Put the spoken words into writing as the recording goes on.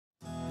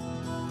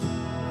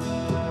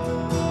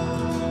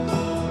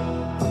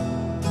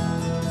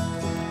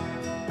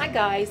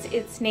guys,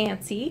 it's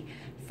Nancy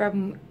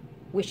from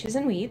Wishes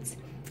and Weeds.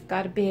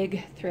 Got a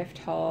big thrift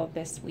haul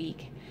this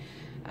week.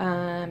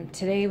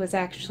 Today was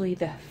actually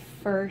the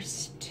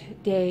first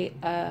day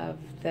of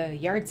the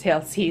yard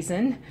sale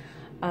season.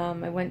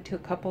 I went to a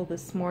couple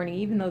this morning,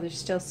 even though there's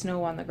still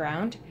snow on the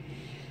ground.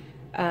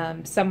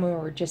 Some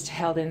were just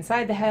held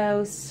inside the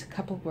house, a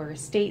couple were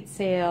estate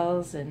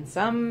sales, and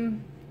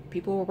some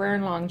people were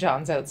wearing long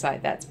johns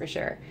outside, that's for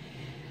sure.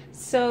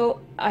 So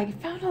I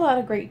found a lot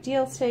of great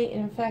deals today,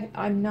 and in fact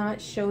I'm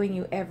not showing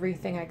you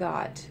everything I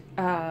got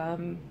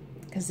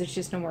because there's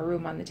just no more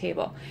room on the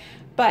table.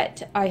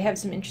 But I have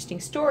some interesting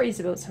stories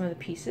about some of the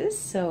pieces,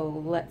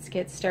 so let's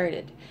get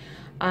started.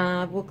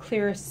 We'll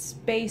clear a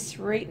space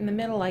right in the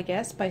middle, I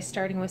guess, by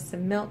starting with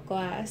some milk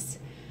glass.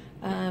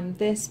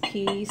 This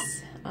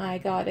piece I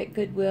got at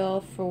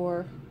Goodwill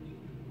for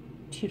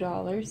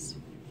 $2,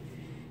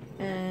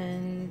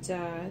 and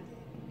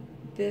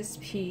this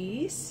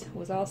piece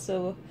was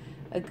also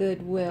a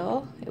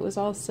Goodwill. It was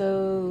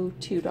also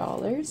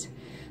 $2.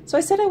 So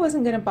I said I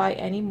wasn't going to buy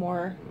any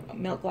more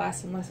milk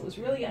glass unless it was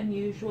really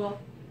unusual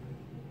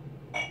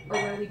or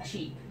really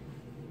cheap.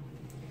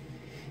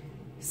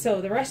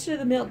 So the rest of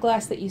the milk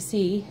glass that you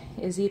see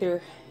is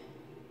either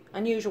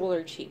unusual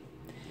or cheap.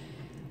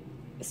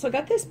 So I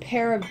got this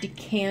pair of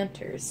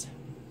decanters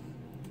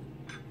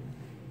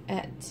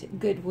at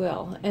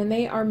Goodwill, and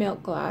they are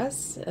milk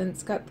glass, and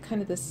it's got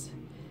kind of this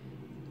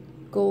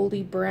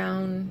goldy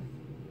brown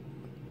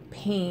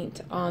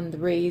paint on the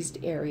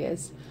raised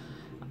areas.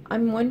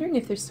 I'm wondering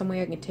if there's some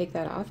way I can take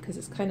that off because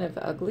it's kind of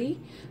ugly,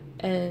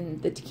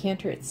 and the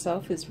decanter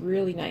itself is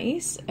really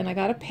nice. And I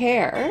got a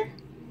pair,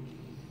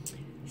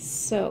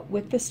 so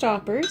with the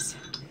stoppers,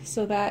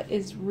 so that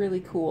is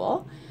really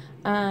cool.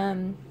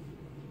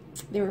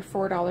 They were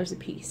 $4 a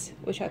piece,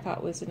 which I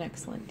thought was an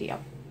excellent deal.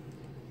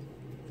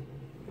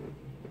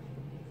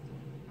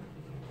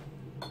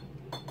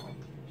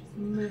 Just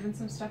moving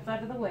some stuff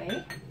out of the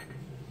way.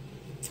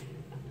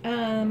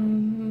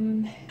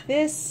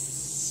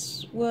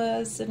 This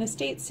was an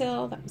estate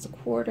sale. That was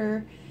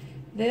 $1.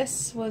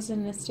 This was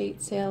an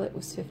estate sale. It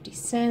was 50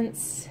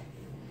 cents.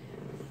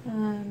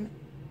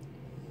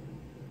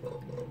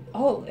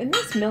 Oh, and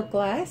this milk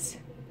glass,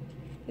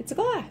 it's a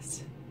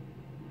glass.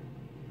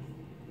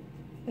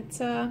 It's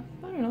I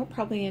don't know,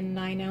 probably a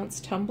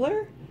 9-ounce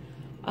tumbler.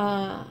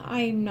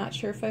 I'm not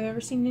sure if I've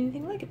ever seen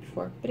anything like it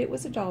before, but it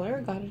was $1.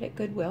 I got it at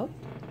Goodwill.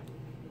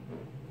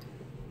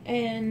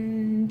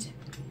 And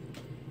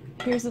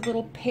here's a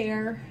little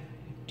pear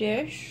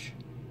dish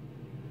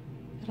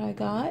that I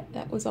got.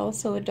 That was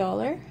also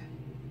 $1.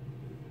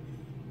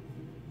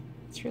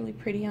 It's really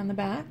pretty on the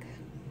back.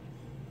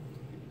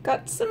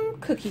 Got some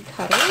cookie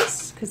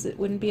cutters, because it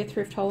wouldn't be a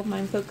thrift haul of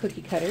mine without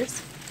cookie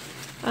cutters.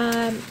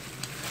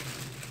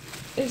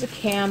 There's a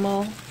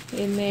camel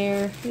in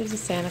there, there's a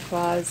Santa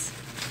Claus,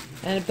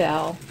 and a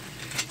bell.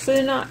 So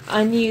they're not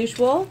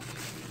unusual.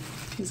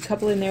 There's a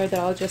couple in there that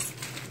I'll just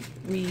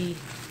oh,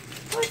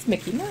 it's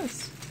Mickey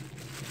Mouse.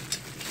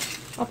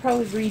 I'll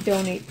probably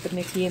redonate the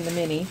Mickey and the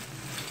Minnie.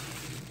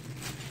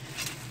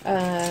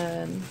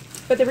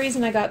 But the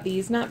reason I got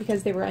these, not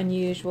because they were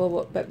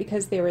unusual, but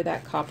because they were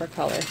that copper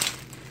color.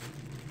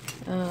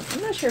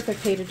 I'm not sure if I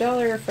paid $1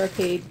 or if I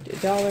paid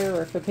 $1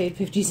 or if I paid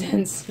 50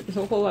 cents. There's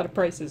a whole lot of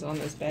prices on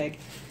this bag.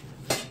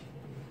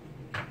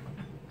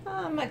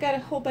 I got a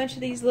whole bunch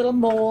of these little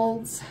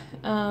molds.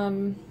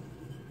 They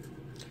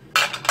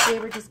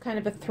were just kind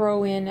of a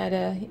throw-in at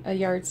a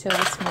yard sale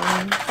this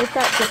morning. They've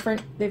got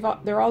different,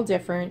 they're all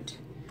different.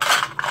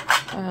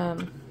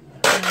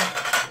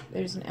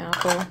 There's an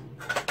apple,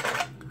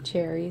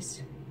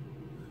 cherries.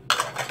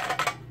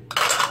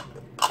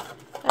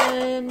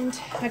 And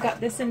I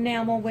got this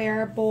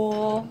enamelware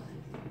bowl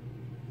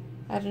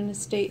at an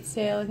estate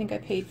sale. I think I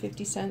paid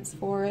 50 cents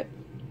for it.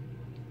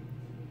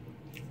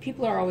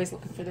 People are always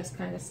looking for this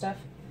kind of stuff.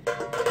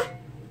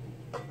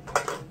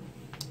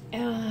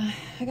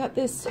 I got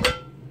this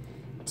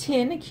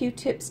tin, a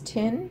Q-tips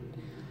tin.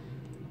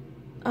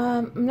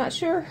 I'm not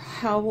sure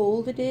how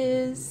old it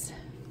is,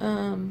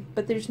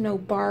 but there's no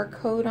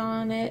barcode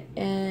on it,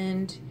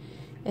 and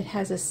it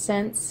has a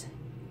cents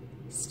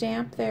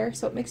stamp there,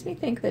 so it makes me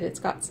think that it's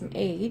got some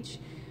age.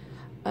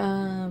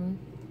 But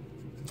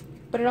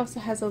it also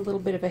has a little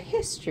bit of a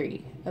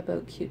history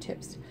about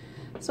Q-tips.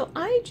 So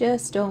I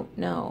just don't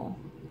know.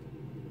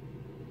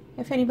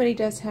 If anybody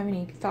does have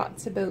any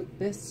thoughts about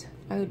this,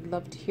 I would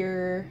love to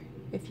hear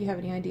if you have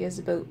any ideas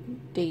about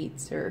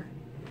dates or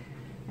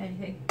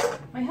anything.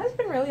 My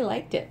husband really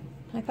liked it.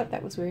 I thought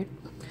that was weird.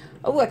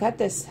 Oh, I got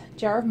this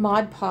jar of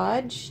Mod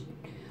Podge.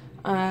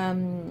 I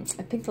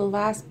think the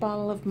last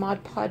bottle of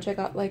Mod Podge I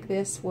got like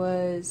this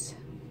was,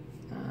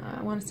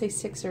 I want to say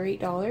 $6 or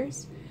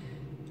 $8.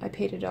 I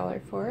paid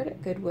 $1 for it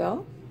at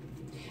Goodwill.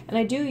 And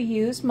I do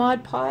use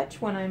Mod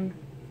Podge when I'm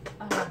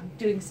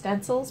doing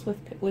stencils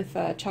with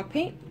chalk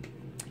paint.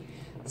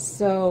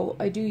 So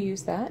I do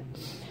use that.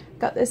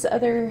 Got this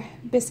other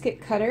biscuit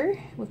cutter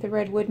with a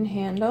red wooden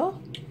handle.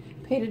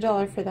 Paid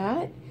 $1 for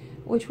that,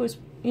 which was,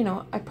 you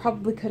know, I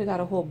probably could have got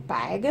a whole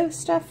bag of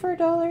stuff for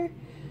 $1.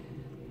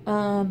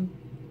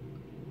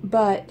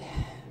 but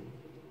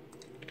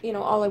you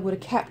know, all I would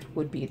have kept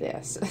would be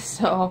this.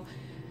 So,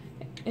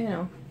 you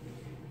know,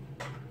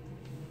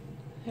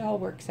 it all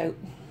works out.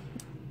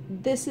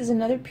 This is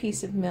another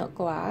piece of milk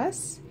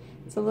glass.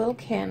 It's a little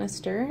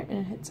canister,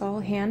 and it's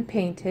all hand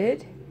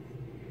painted.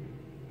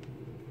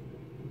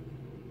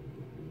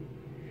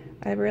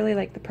 I really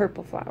like the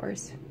purple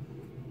flowers.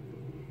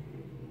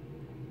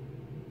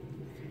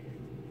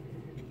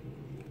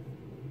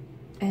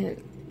 And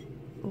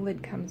the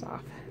lid comes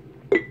off.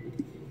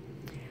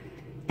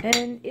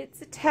 And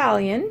it's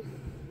Italian,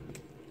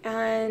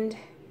 and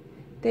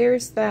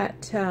there's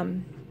that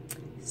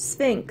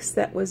Sphinx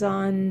that was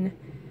on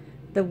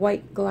the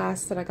white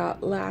glass that I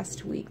got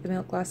last week, the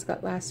milk glass I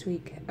got last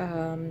week.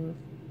 I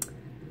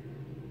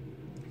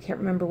can't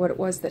remember what it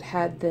was that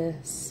had the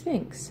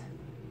Sphinx.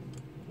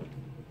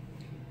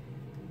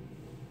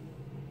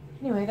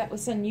 Anyway, that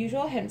was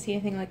unusual. I hadn't seen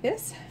anything like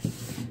this.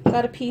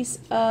 Got a piece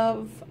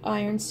of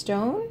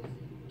ironstone.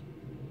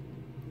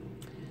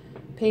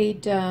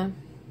 Paid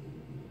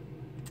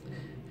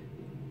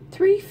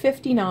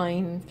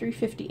 $3.59,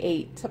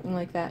 $3.58, something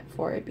like that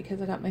for it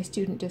because I got my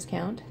student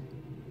discount.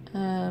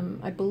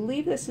 I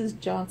believe this is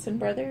Johnson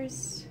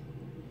Brothers.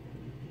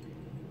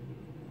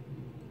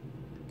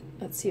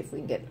 Let's see if we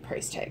can get the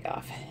price tag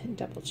off and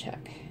double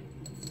check.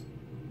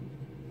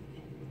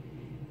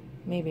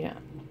 Maybe not.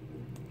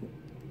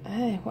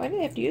 Why do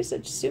they have to use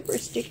such super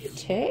sticky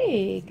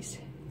tags?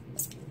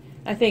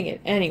 I think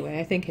it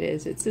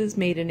is. It says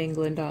made in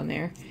England on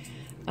there.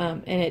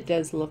 And it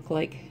does look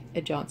like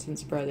a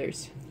Johnson's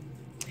Brothers.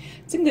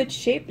 It's in good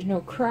shape. There's no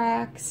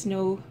cracks,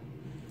 no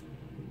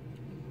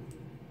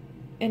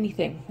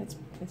anything.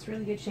 It's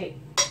really good shape.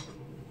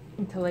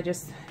 Until I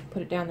just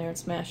put it down there and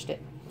smashed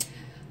it.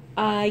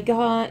 I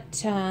got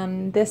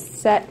this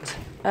set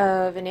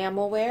of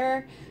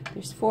enamelware.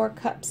 There's 4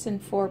 cups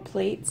and 4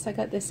 plates. I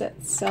got this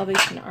at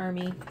Salvation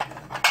Army.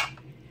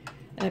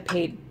 And I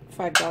paid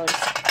 $5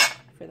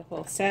 for the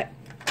whole set.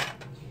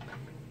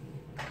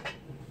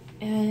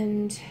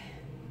 And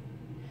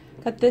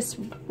got this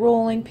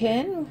rolling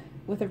pin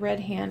with a red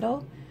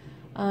handle.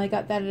 I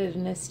got that at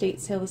an estate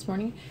sale this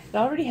morning. It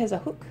already has a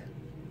hook,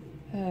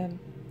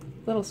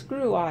 little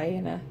screw eye,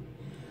 and a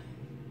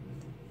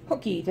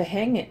hooky to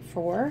hang it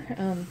for.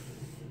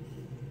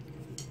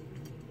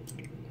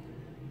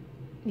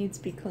 Needs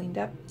to be cleaned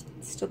up.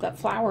 It's still got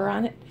flour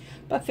on it.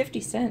 About 50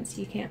 cents.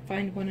 You can't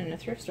find one in a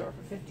thrift store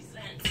for 50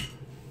 cents.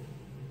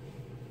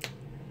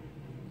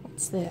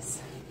 What's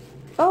this?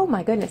 Oh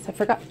my goodness, I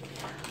forgot.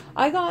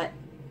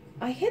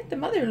 I hit the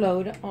mother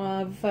load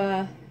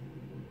of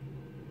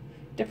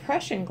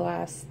depression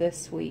glass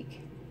this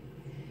week.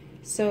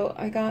 So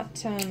I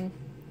got, I'm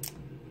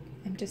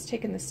just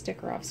taking the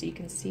sticker off so you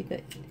can see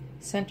the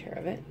center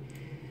of it.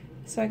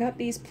 So I got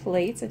these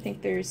plates. I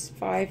think there's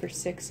 5 or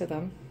 6 of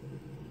them.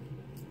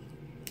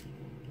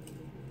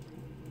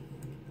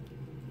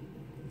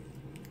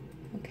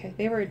 Okay,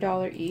 they were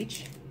 $1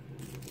 each,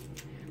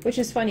 which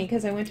is funny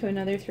because I went to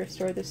another thrift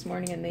store this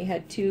morning and they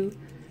had two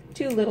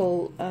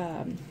little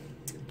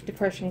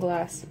depression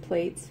glass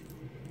plates,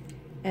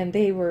 and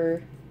they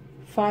were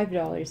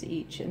 $5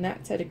 each, and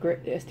that's at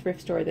a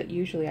thrift store that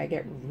usually I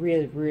get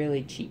really,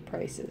 really cheap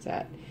prices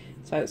at.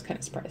 So I was kind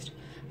of surprised.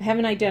 I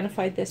haven't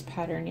identified this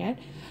pattern yet,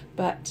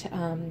 but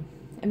and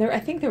I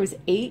think there was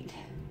 8,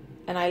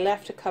 and I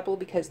left a couple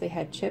because they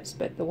had chips,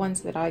 but the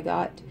ones that I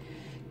got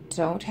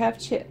don't have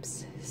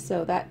chips,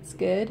 so that's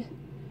good.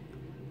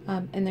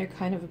 And they're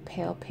kind of a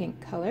pale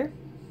pink color.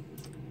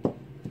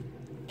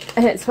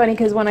 And it's funny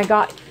because when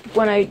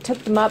I took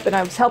them up and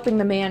I was helping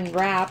the man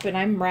wrap, and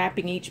I'm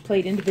wrapping each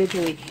plate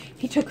individually,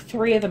 he took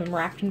 3 of them and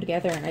wrapped them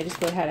together, and I just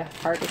about had a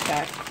heart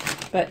attack.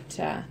 But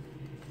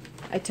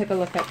I took a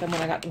look at them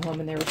when I got them home,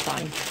 and they were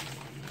fine.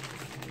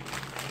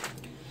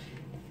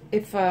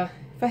 If I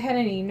had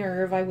any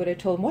nerve, I would have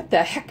told him, what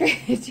the heck are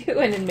you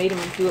doing, and made him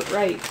do it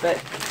right.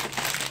 But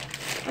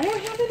I don't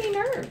have any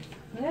nerve.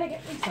 I gotta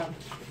get me some.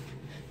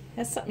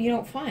 That's something you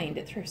don't find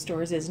at thrift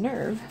stores, is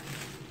nerve.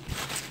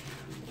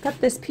 Got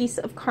this piece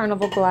of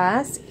carnival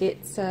glass.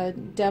 It's a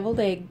deviled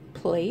egg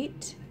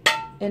plate,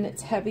 and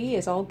it's heavy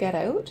as all get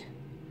out.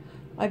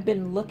 I've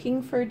been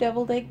looking for a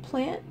deviled egg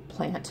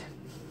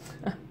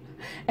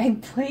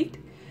egg plate,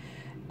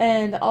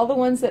 and all the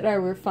ones that I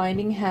were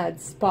finding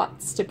had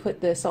spots to put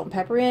the salt and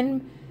pepper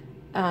in,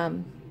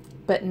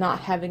 but not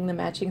having the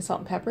matching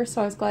salt and pepper.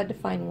 So I was glad to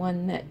find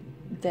one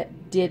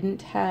that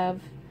didn't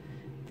have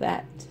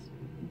that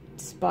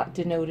spot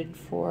denoted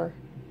for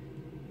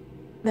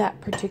that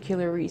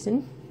particular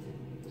reason.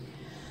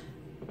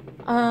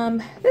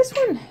 This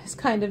one is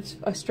kind of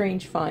a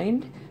strange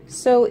find.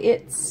 So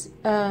it's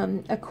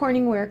a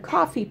Corningware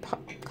coffee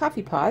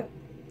pot,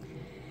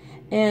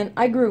 and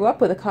I grew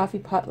up with a coffee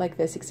pot like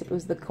this, except it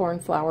was the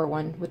cornflower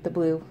one with the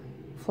blue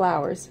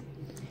flowers.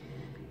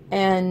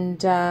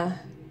 And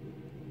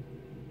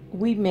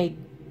we made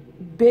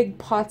big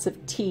pots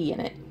of tea in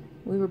it.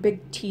 We were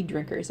big tea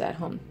drinkers at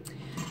home.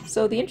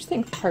 So the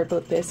interesting part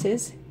about this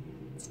is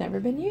it's never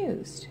been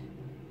used.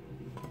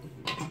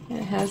 And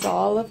it has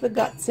all of the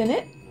guts in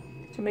it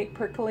to make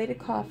percolated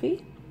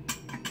coffee.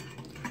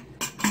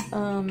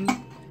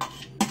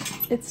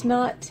 It's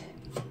not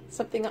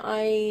something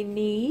I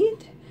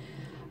need,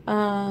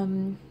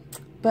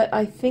 but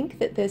I think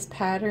that this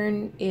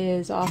pattern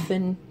is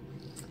often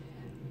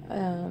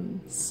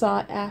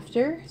sought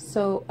after,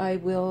 so I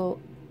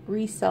will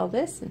resell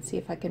this and see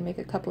if I can make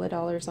a couple of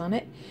dollars on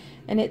it.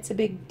 And it's a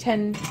big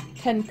 10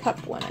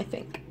 cup one, I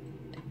think.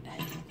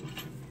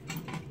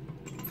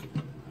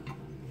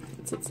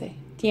 What's it say?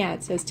 Yeah,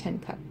 it says 10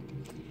 cup.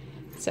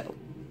 So,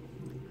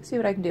 see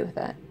what I can do with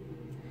that.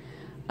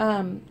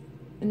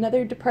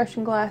 Another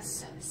depression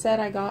glass set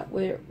I got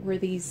were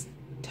these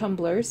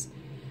tumblers.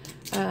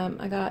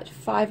 I got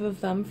 5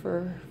 of them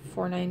for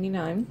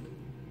 $4.99.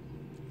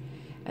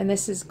 And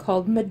this is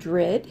called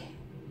Madrid.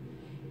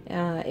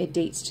 It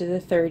dates to the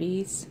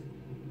 30s.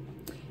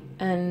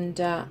 And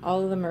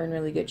all of them are in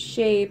really good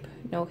shape.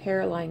 No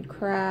hairline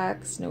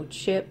cracks, no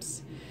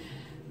chips.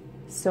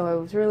 So I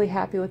was really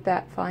happy with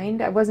that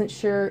find. I wasn't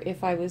sure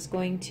if I was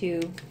going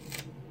to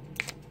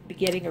be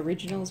getting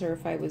originals or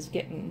if I was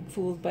getting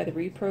fooled by the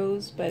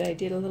repros, but I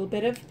did a little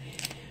bit of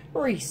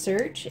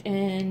research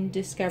and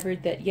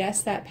discovered that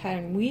yes, that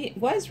pattern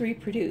was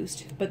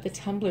reproduced, but the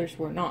tumblers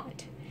were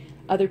not.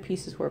 Other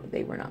pieces were, but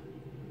they were not.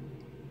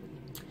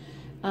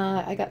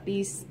 I got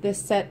this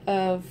set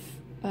of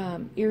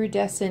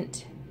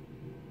iridescent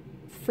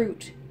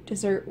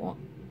dessert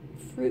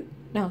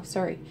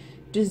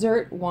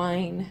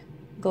wine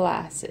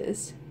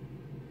glasses.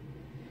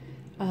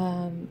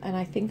 And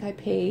I think I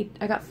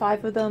got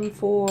 5 of them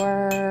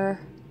for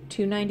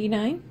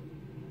 $2.99.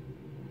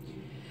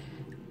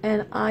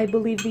 And I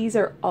believe these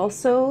are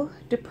also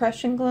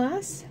depression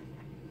glass.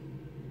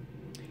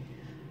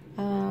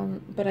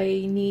 But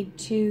I need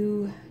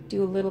to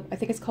do a little, I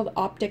think it's called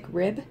optic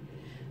rib,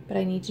 but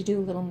I need to do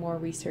a little more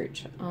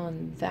research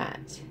on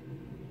that.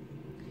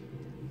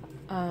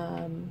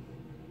 And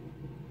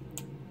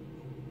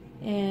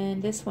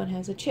this one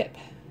has a chip.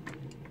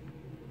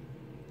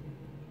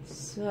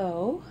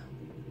 So,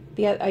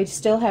 I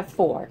still have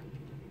 4.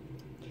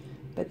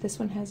 But this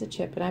one has a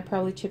chip, and I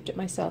probably chipped it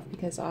myself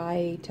because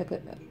I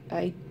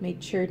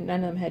made sure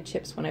none of them had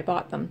chips when I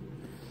bought them.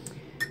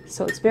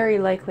 So it's very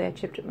likely I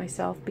chipped it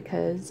myself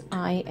because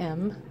I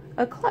am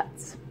a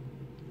klutz.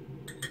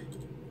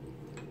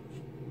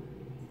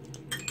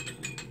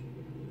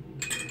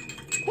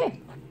 Okay.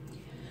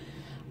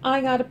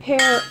 I got a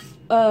pair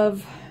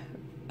of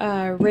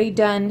Ray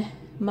Dunn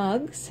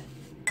mugs.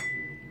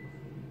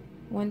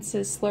 One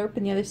says slurp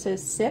and the other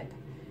says sip.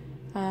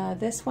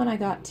 This one I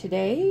got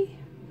today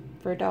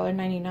for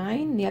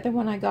 $1.99. The other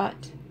one I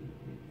got,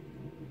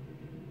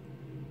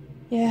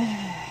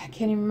 I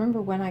can't even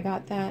remember when I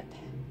got that.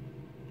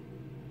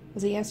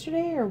 Was it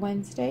yesterday or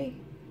Wednesday?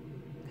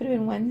 Could have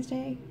been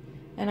Wednesday.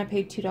 And I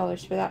paid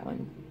 $2 for that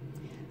one.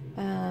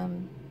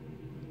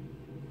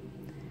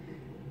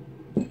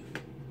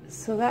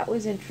 So that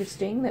was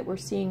interesting that we're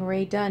seeing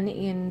Ray Dunn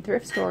in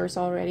thrift stores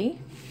already.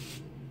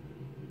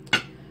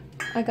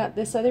 I got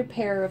this other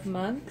pair of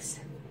mugs.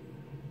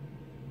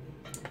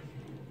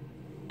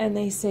 And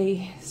they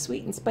say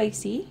sweet and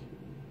spicy.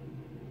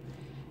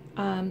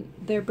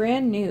 They're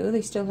brand new.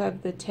 They still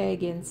have the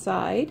tag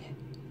inside.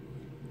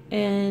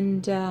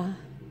 And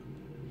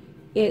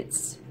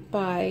it's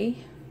by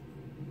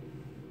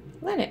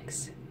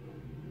Lennox.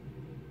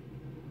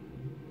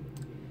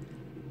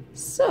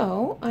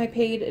 So I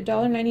paid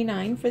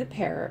 $1.99 for the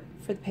pair,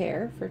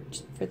 for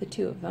the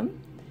 2 of them.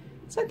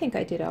 So I think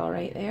I did all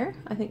right there.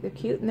 I think they're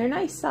cute and they're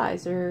nice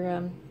size.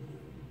 They're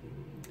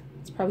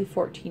it's probably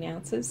 14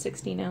 ounces,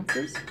 16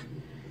 ounces.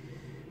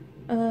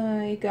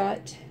 I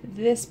got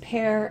this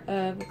pair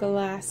of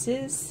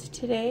glasses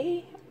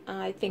today.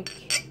 I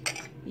think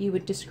you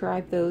would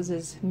describe those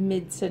as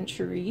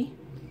mid-century.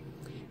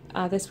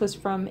 This was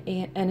from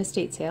an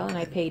estate sale, and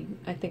I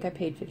think I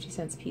paid 50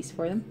 cents a piece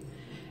for them.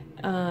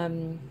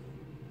 And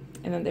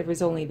then there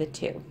was only the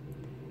 2.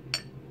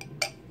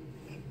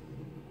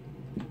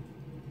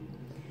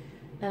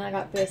 And I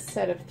got this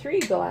set of 3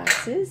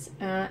 glasses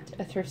at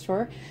a thrift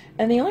store.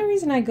 And the only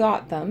reason I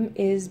got them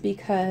is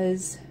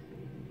because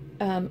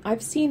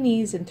I've seen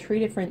these in 3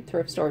 different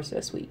thrift stores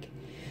this week.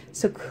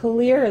 So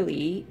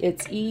clearly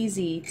it's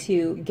easy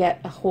to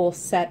get a whole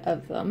set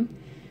of them.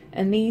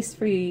 And these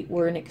 3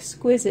 were an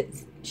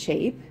exquisite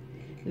shape.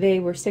 They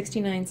were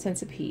 69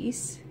 cents a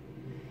piece.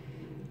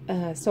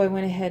 So I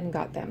went ahead and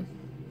got them.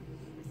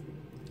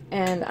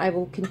 And I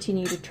will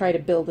continue to try to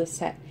build a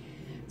set.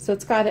 So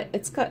it's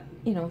got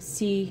you know,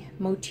 sea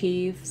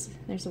motifs.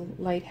 There's a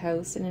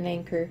lighthouse and an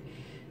anchor.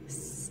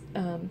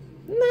 And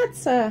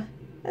that's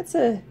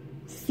a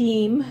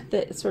theme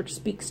that sort of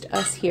speaks to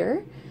us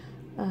here.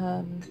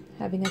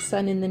 Having a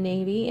son in the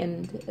Navy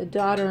and a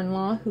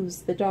daughter-in-law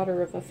who's the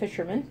daughter of a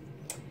fisherman.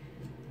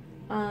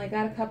 I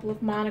got a couple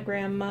of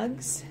monogram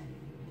mugs.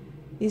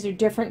 These are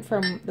different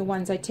from the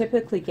ones I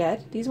typically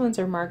get. These ones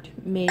are marked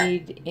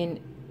made in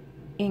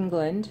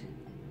England.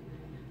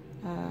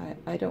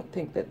 I don't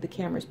think that the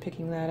camera's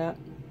picking that up.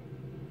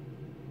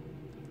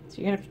 So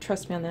you're going to have to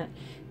trust me on that.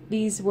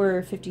 These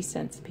were 50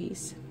 cents a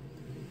piece.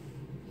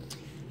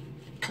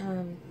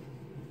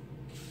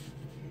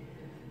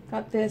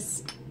 Got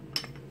this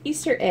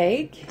Easter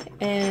egg,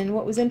 and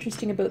what was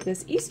interesting about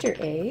this Easter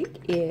egg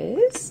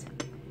is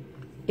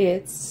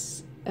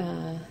it's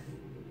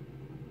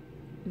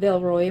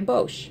Villeroy and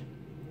Bosch.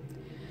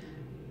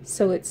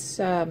 So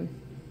it's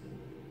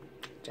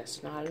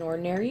just not an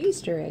ordinary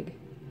Easter egg.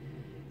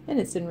 And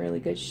it's in really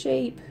good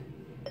shape.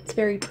 It's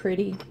very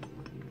pretty.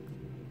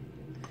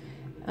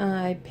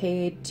 I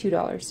paid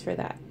 $2 for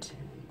that.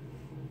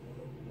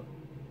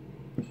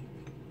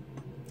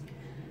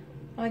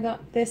 I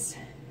got this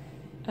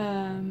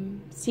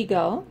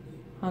seagull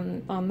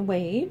on the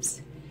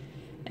waves,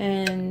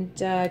 and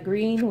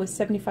green was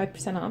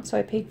 75% off, so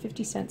I paid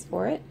 50 cents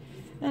for it.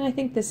 And I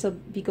think this will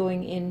be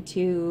going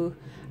into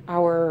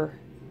our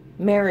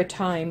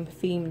maritime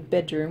themed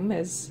bedroom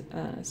as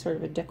sort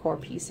of a decor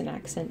piece and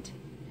accent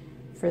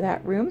for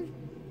that room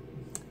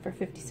for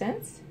 50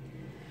 cents.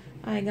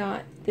 I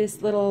got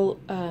this little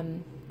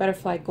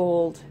butterfly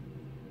gold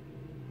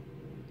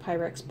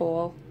Pryex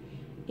bowl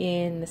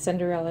in the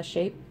Cinderella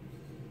shape.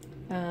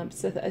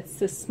 So it's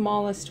the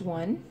smallest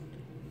one,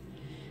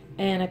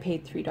 and I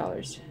paid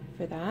 $3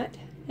 for that,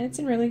 and it's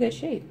in really good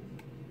shape.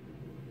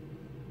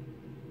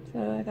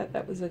 So I thought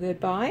that was a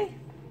good buy.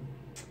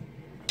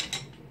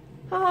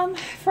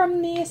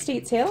 From the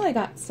estate sale, I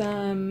got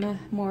some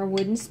more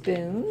wooden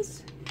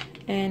spoons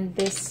and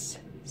this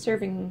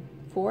serving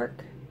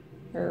fork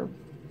or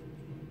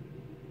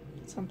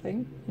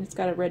something. And it's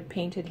got a red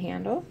painted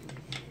handle.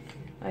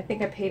 I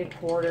think I paid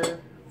 $1.25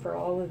 for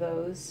all of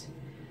those.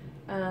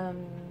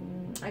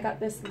 I got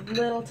this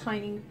little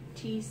tiny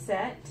tea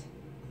set,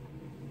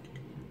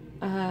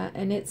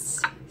 and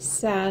it's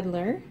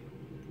Sadler,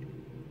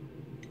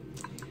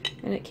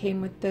 and it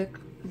came with the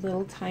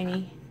little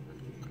tiny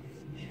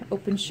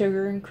open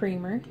sugar and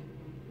creamer.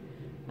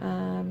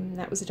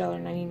 That was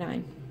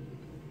 $1.99.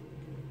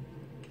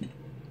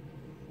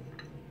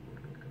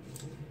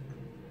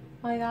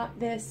 I got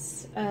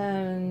this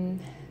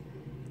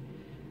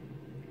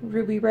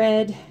ruby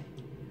red.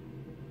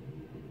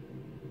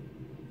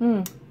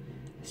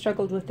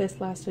 Struggled with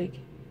this last week.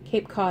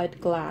 Cape Cod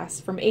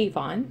glass from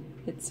Avon.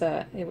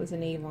 It was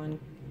an Avon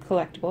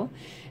collectible.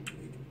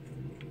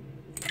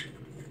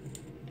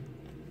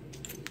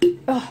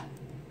 Oh,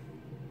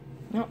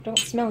 no, don't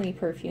smell any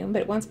perfume,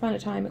 but once upon a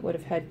time it would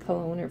have had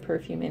cologne or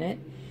perfume in it,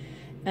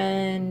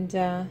 and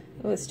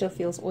it still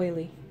feels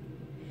oily.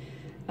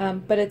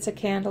 But it's a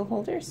candle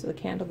holder, so the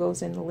candle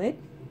goes in the lid.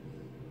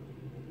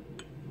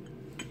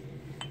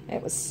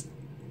 It was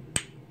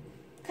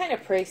kind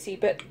of pricey,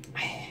 but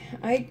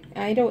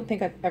I don't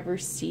think I've ever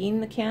seen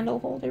the candle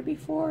holder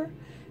before,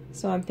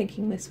 so I'm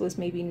thinking this was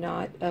maybe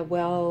not a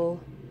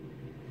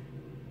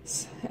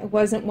it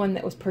wasn't one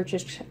that was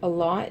purchased a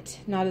lot,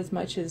 not as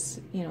much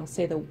as, you know,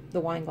 say the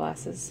wine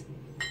glasses.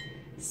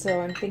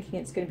 So I'm thinking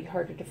it's going to be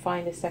harder to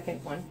find a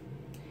second one.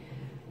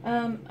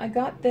 I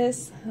got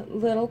this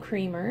little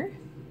creamer,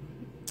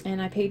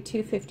 and I paid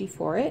 $2.50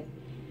 for it,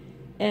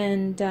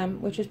 and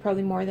which is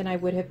probably more than I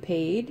would have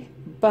paid,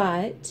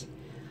 but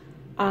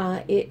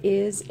it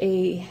is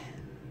a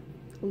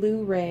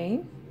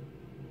Blu-ray,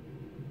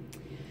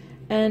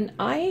 and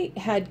I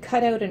had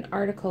cut out an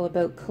article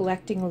about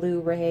collecting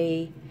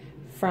Blu-ray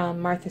from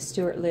Martha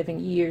Stewart Living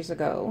years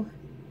ago,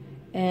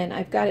 and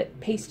I've got it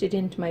pasted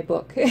into my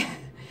book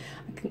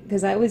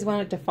because I always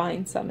wanted to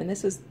find some, and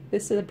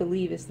this I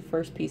believe is the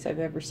first piece I've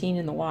ever seen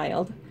in the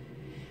wild.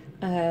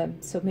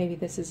 So maybe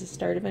this is the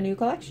start of a new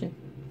collection.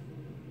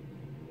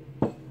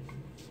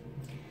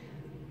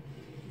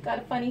 Got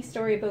a funny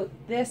story about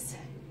this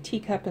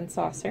teacup and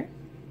saucer.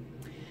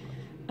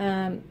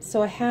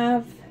 So I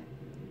have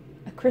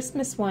a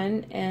Christmas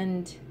one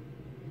and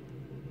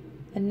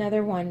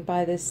another one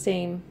by the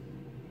same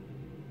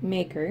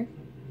maker.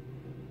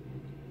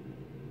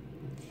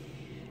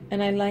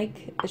 And I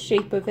like the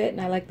shape of it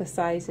and I like the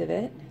size of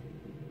it.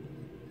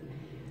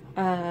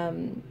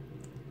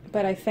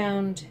 But I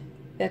found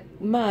the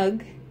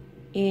mug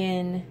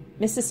in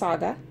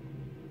Mississauga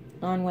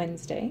on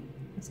Wednesday.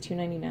 It's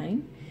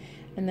 $2.99.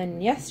 And then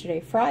yesterday,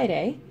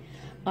 Friday,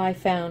 I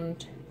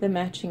found the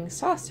matching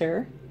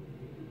saucer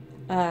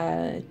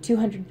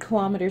 200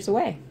 kilometers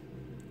away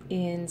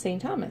in St.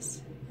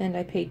 Thomas, and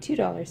I paid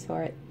 $2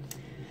 for it.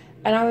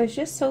 And I was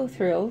just so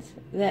thrilled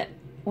that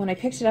when I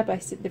picked it up,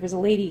 there was a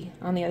lady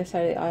on the other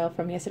side of the aisle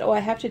from me. I said, "Oh, I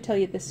have to tell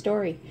you this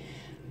story.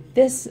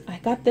 I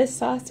got this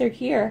saucer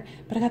here,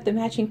 but I got the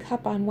matching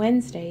cup on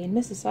Wednesday in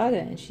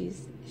Mississauga." And she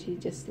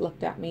just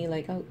looked at me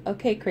like, "Oh,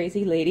 okay,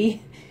 crazy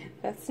lady,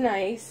 that's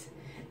nice."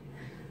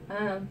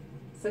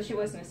 So she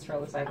wasn't as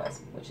thrilled as I was,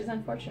 which is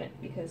unfortunate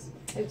because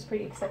it was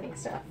pretty exciting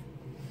stuff.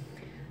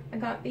 I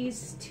got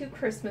these two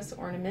Christmas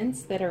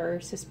ornaments that are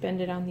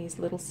suspended on these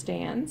little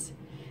stands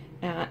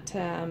at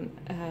an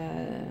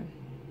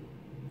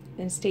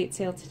estate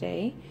sale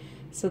today.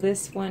 So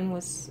this one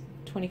was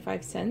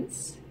 25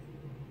 cents,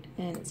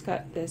 and it's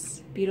got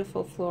this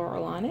beautiful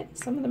floral on it.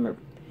 Some of them are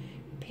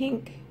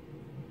pink,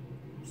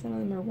 some of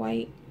them are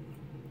white,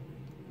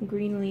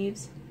 green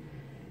leaves.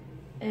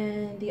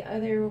 And the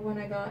other one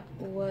I got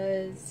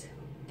was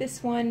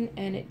this one,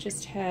 and it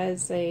just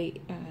has a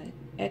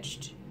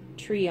etched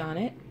tree on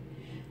it,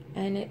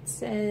 and it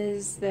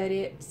says that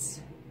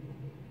it's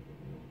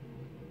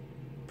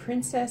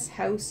Princess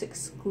House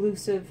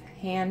exclusive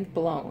hand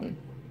blown.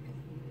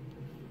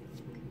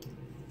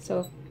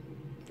 So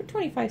for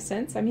 25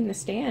 cents, I mean the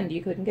stand,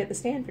 you couldn't get the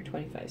stand for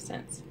 25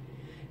 cents.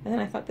 And then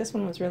I thought this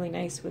one was really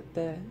nice with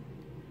the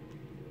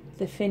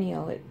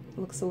finial. It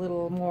looks a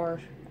little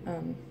more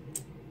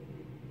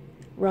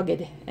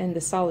rugged, and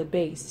the solid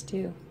base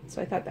too.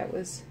 So I thought that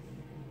was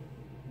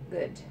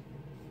good.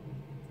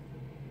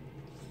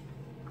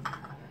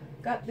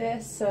 Got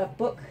this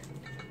book.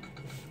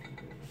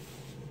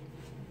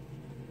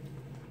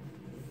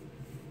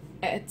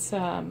 It's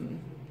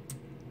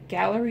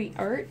gallery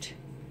art.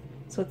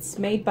 So it's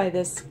made by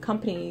this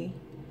company,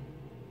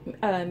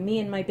 Me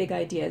and My Big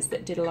Ideas,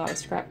 that did a lot of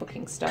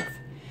scrapbooking stuff.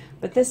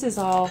 But this is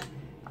all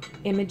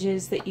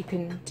images that you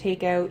can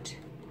take out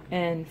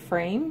and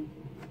frame.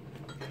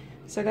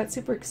 So I got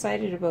super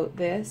excited about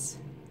this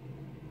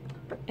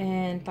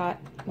and thought,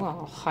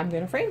 well, I'm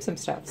going to frame some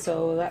stuff.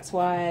 So that's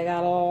why I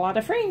got a lot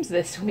of frames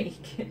this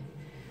week.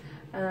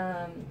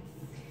 That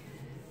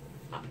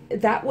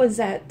was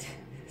at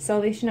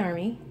Salvation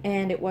Army,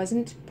 and it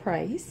wasn't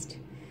priced.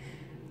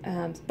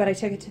 But I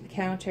took it to the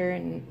counter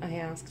and I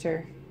asked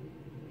her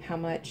how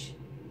much,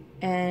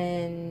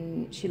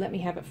 and she let me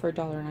have it for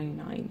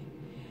 $1.99,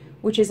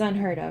 which is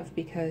unheard of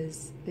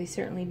because they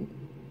certainly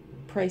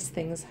price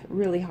things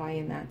really high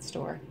in that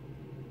store.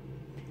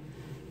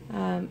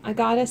 I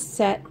got a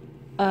set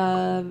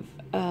of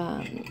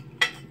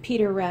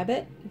Peter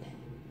Rabbit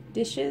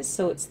dishes,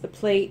 so it's the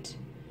plate,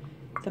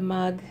 the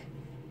mug,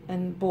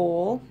 and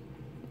bowl,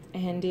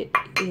 and it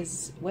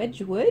is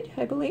Wedgwood,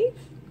 I believe.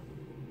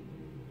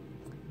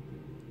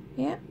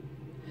 Yeah.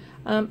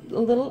 A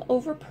little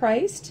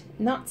overpriced,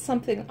 not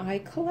something I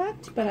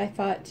collect, but I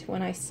thought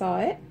when I saw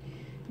it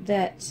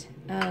that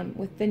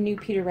with the new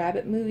Peter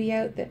Rabbit movie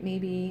out, that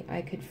maybe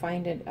I could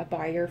find a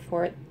buyer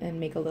for it and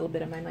make a little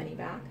bit of my money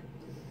back.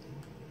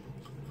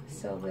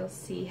 So we'll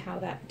see how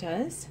that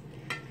does.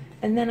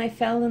 And then I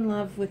fell in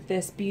love with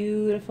this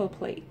beautiful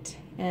plate.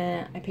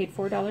 I paid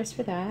 $4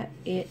 for that.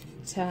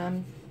 It's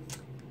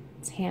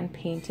hand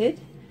painted,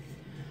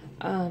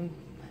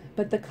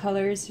 but the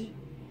colors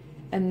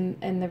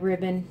and the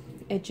ribbon,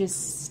 it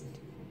just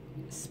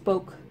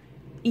spoke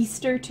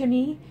Easter to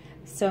me.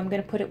 So I'm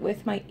going to put it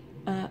with my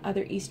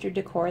other Easter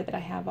decor that I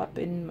have up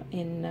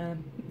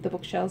in the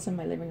bookshelves in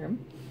my living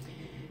room.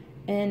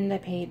 And I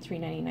paid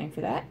 $3.99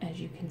 for that, as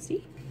you can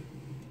see.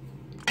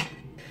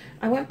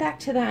 I went back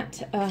to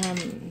that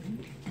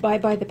Buy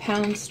by the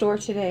Pound store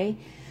today,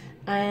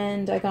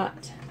 and I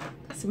got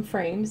some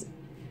frames.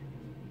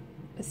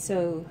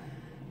 So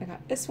I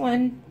got this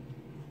one.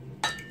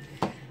 I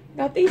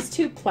got these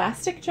two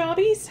plastic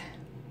jobbies.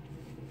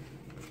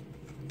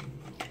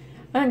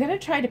 I'm going to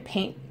try to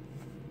paint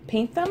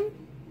them,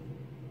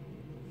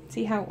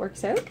 see how it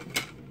works out.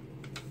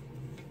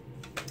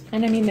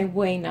 And I mean, they're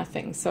way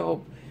nothing,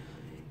 so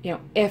you know,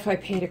 if I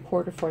paid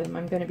 $1 for them,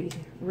 I'm going to be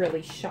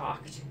really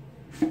shocked.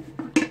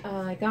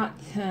 I got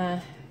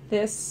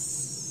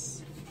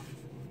this.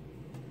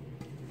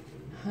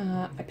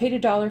 I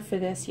paid $1 for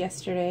this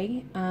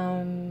yesterday,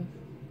 and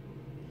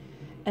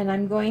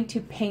I'm going to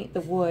paint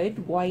the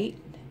wood white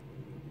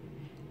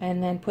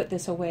and then put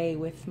this away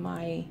with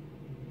my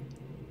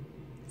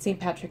St.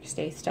 Patrick's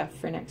Day stuff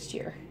for next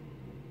year.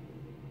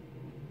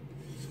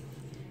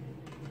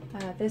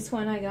 This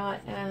one I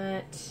got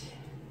at...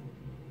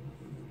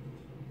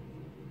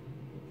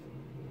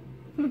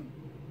 Did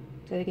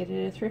I get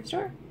it at a thrift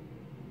store?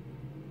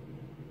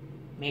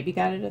 Maybe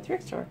got it at a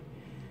thrift store.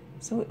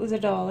 So it was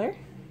 $1.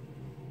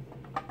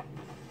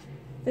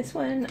 This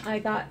one I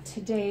got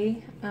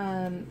today.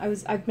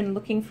 I've been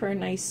looking for a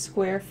nice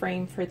square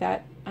frame for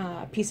that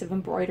piece of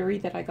embroidery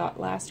that I got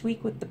last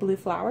week with the blue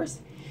flowers.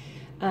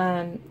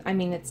 I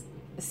mean, it's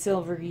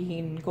silvery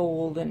and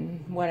gold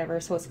and whatever,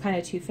 so it's kind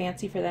of too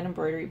fancy for that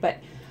embroidery, but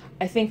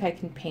I think I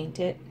can paint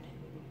it.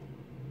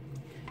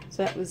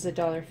 So that was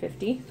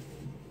 $1.50.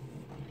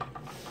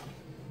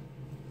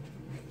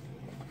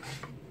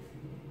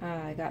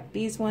 I got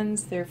these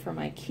ones. They're from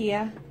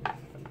IKEA.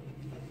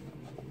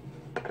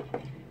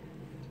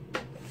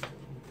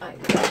 I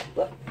got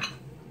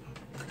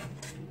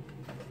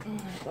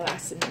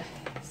glass and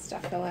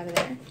stuff fell out of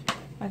there.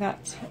 I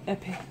got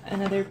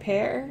another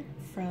pair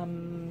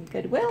from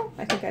Goodwill.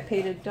 I think I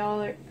paid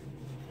 $1.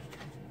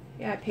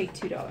 Yeah, I paid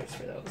 $2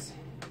 for those.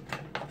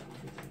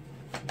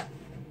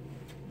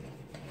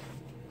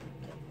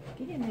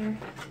 Get in there.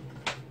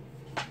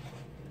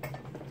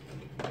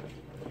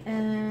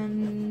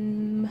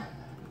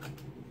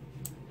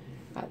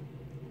 Got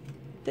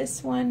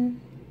this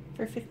one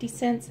for 50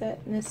 cents at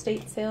an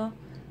estate sale,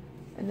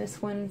 and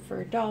this one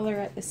for $1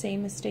 at the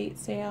same estate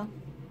sale.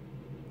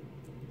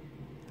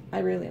 I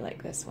really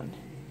like this one.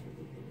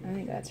 I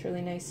think that's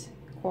really nice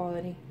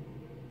quality.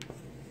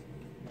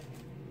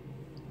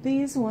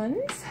 These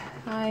ones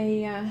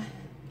I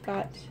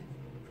got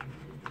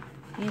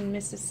in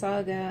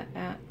Mississauga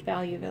at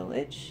Value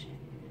Village.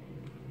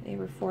 They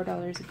were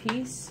 $4 a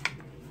piece.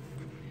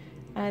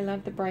 I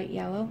love the bright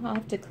yellow. I'll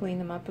have to clean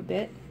them up a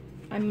bit.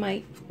 I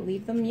might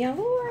leave them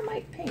yellow or I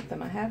might paint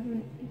them. I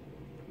haven't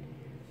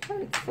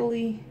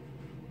fully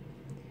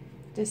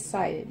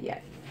decided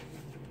yet.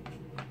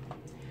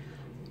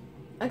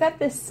 I got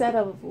this set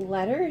of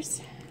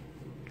letters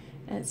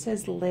and it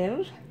says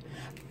live,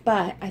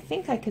 but I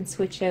think I can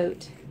switch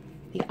out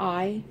the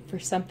I for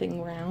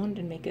something round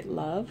and make it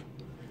love.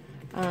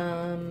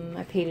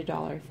 I paid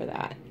 $1 for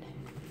that.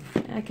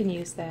 I can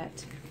use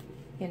that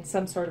in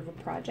some sort of a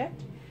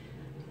project.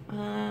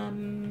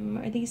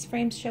 Are these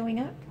frames showing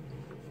up?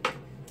 So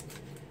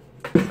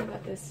I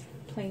got this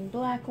plain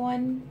black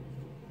one.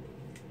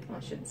 Well,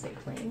 I shouldn't say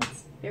plain,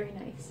 it's very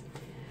nice.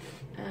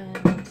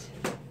 And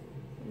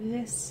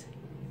this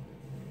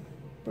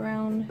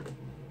brown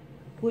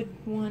wood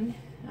one,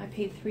 I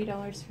paid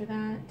 $3 for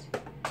that.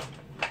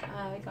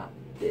 I got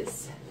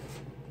this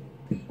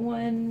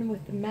one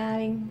with the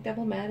matting,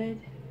 double matted,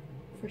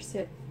 for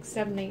 $6,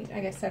 $7, $8, I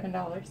guess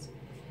 $7.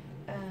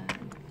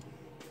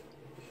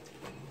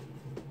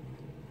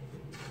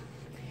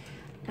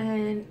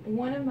 And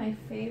one of my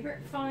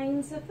favorite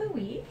finds of the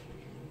week,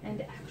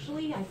 and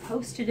actually I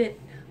posted it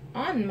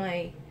on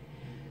my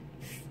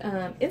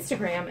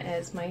Instagram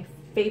as my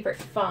favorite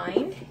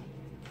find,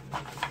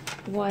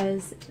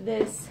 was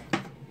this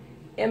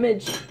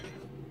image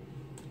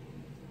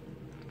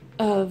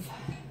of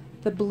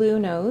the Blue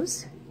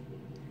Nose,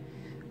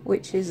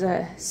 which is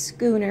a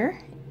schooner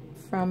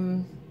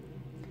from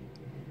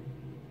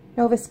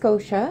Nova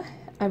Scotia.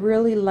 I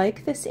really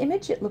like this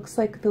image. It looks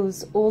like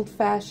those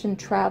old-fashioned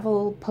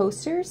travel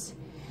posters.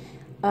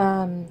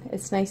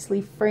 It's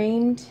nicely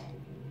framed,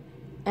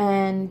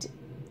 and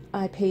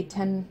I paid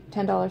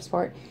 $10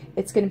 for it.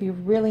 It's going to be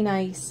really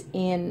nice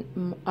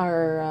in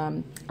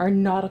our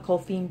nautical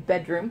themed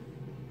bedroom.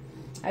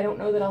 I don't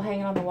know that I'll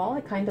hang it on the wall.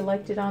 I kind of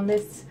liked it on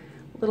this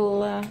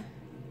little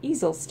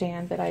easel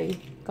stand that I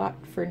got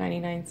for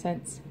 99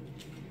 cents.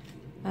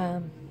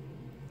 I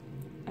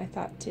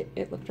thought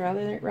it looked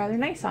rather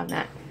nice on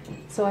that.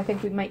 So I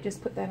think we might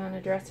just put that on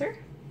a dresser.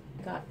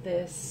 Got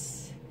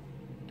this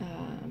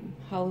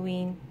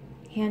Halloween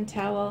hand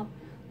towel.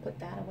 Put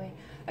that away.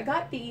 I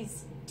got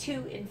these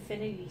 2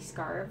 infinity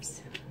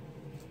scarves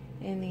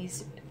in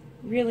these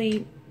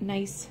really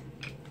nice,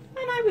 and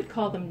I would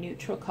call them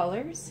neutral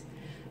colors.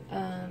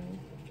 And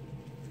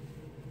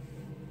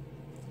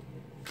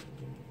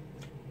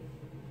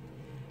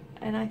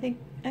I think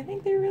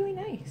they're really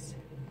nice.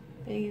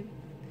 They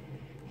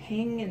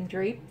hang and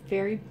drape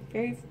very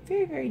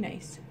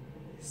nice.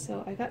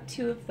 So I got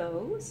 2 of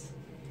those.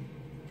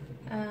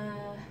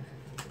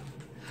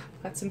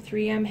 Got some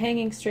 3M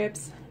hanging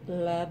strips.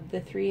 Love the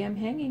 3M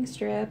hanging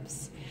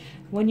strips.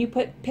 When you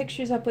put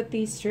pictures up with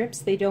these strips,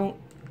 they don't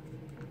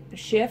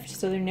shift,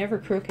 so they're never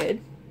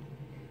crooked,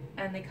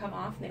 and they come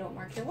off and they don't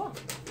mark your wall.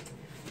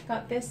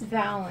 Got this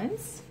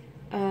valance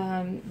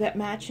that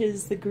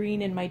matches the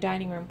green in my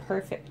dining room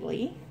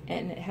perfectly,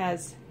 and it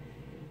has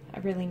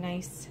a really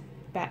nice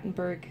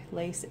Battenberg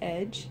lace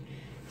edge.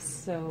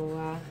 So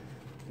I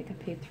think I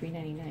paid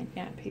 $3.99.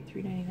 Yeah, I paid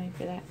 $3.99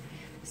 for that.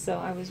 So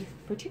I was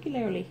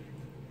particularly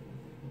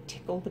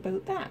tickled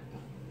about that.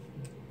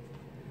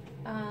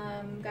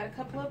 Got a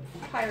couple of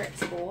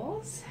Pryex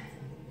bowls.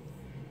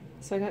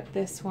 So I got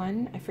this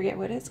one. I forget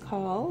what it's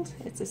called.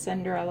 It's a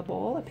Cinderella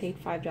bowl. I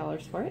paid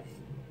 $5 for it.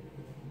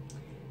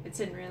 It's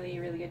in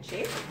really good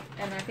shape,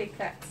 and I think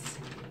that's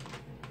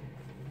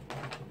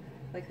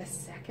like the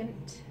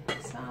second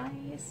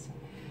size.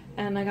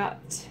 And I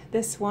got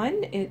this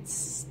one.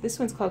 This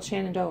one's called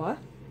Shenandoah.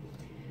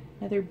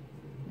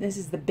 This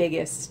is the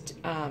biggest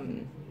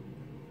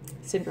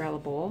Cinderella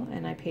bowl,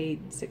 and I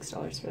paid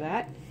 $6 for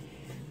that.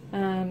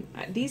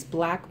 These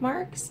black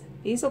marks,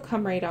 these will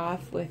come right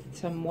off with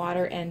some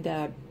water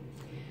and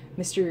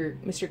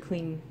Mr.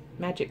 Clean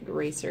Magic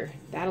Eraser.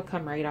 That'll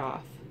come right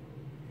off.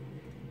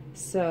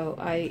 So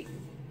I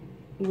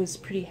was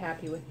pretty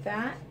happy with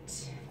that.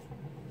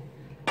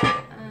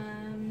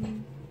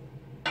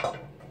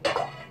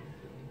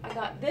 I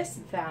got this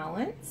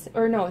valance,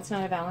 or no, it's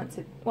not a valance.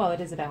 Well,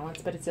 it is a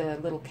valance, but it's a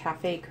little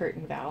cafe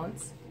curtain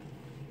valance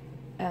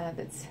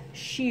that's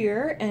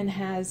sheer and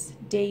has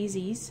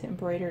daisies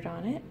embroidered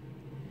on it.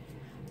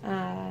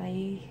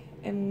 I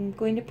am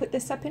going to put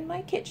this up in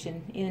my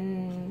kitchen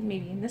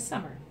maybe in the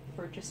summer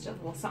for just a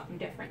little something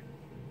different.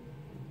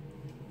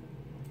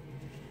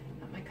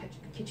 At my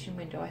kitchen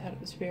window, I thought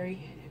it was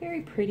very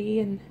pretty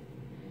and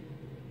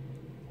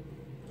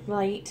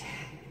light.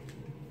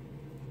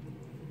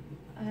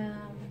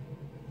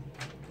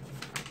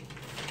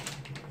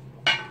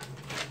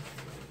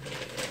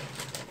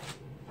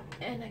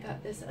 And I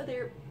got this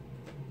other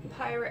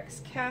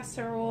Pryex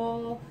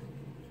casserole.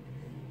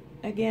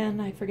 Again,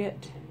 I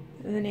forget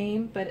the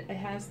name, but it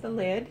has the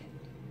lid.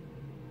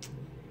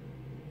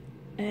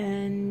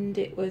 And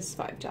it was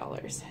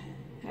 $5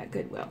 at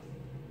Goodwill.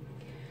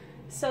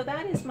 So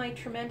that is my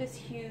tremendous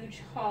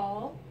huge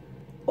haul.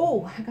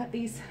 Oh, I got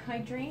these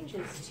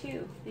hydrangeas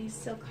too. These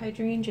silk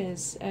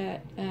hydrangeas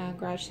at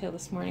garage sale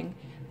this morning.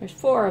 There's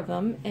 4 of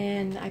them,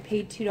 and I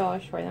paid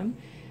 $2 for them,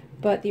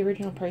 but the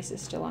original price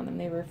is still on them.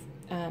 They were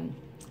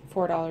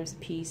 $4 a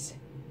piece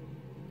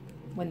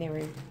when they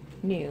were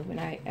new. And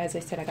as I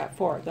said, I got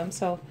 4 of them,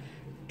 so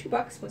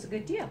 $2 was a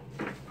good deal.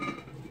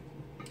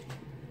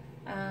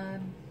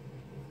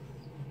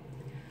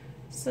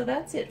 So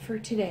that's it for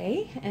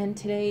today, and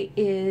today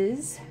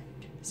is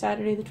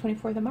Saturday the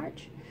 24th of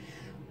March.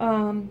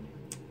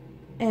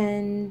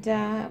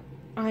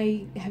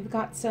 I have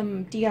got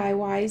some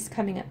DIYs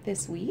coming up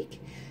this week,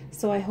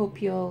 so I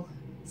hope you'll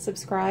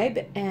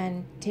subscribe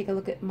and take a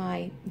look at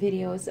my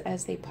videos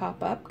as they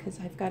pop up, because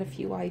I've got a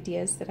few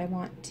ideas that I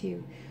want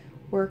to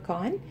work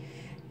on.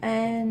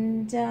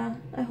 And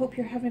I hope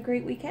you're having a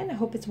great weekend. I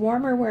hope it's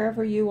warmer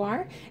wherever you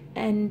are,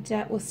 and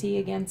we'll see you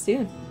again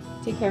soon.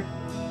 Take care.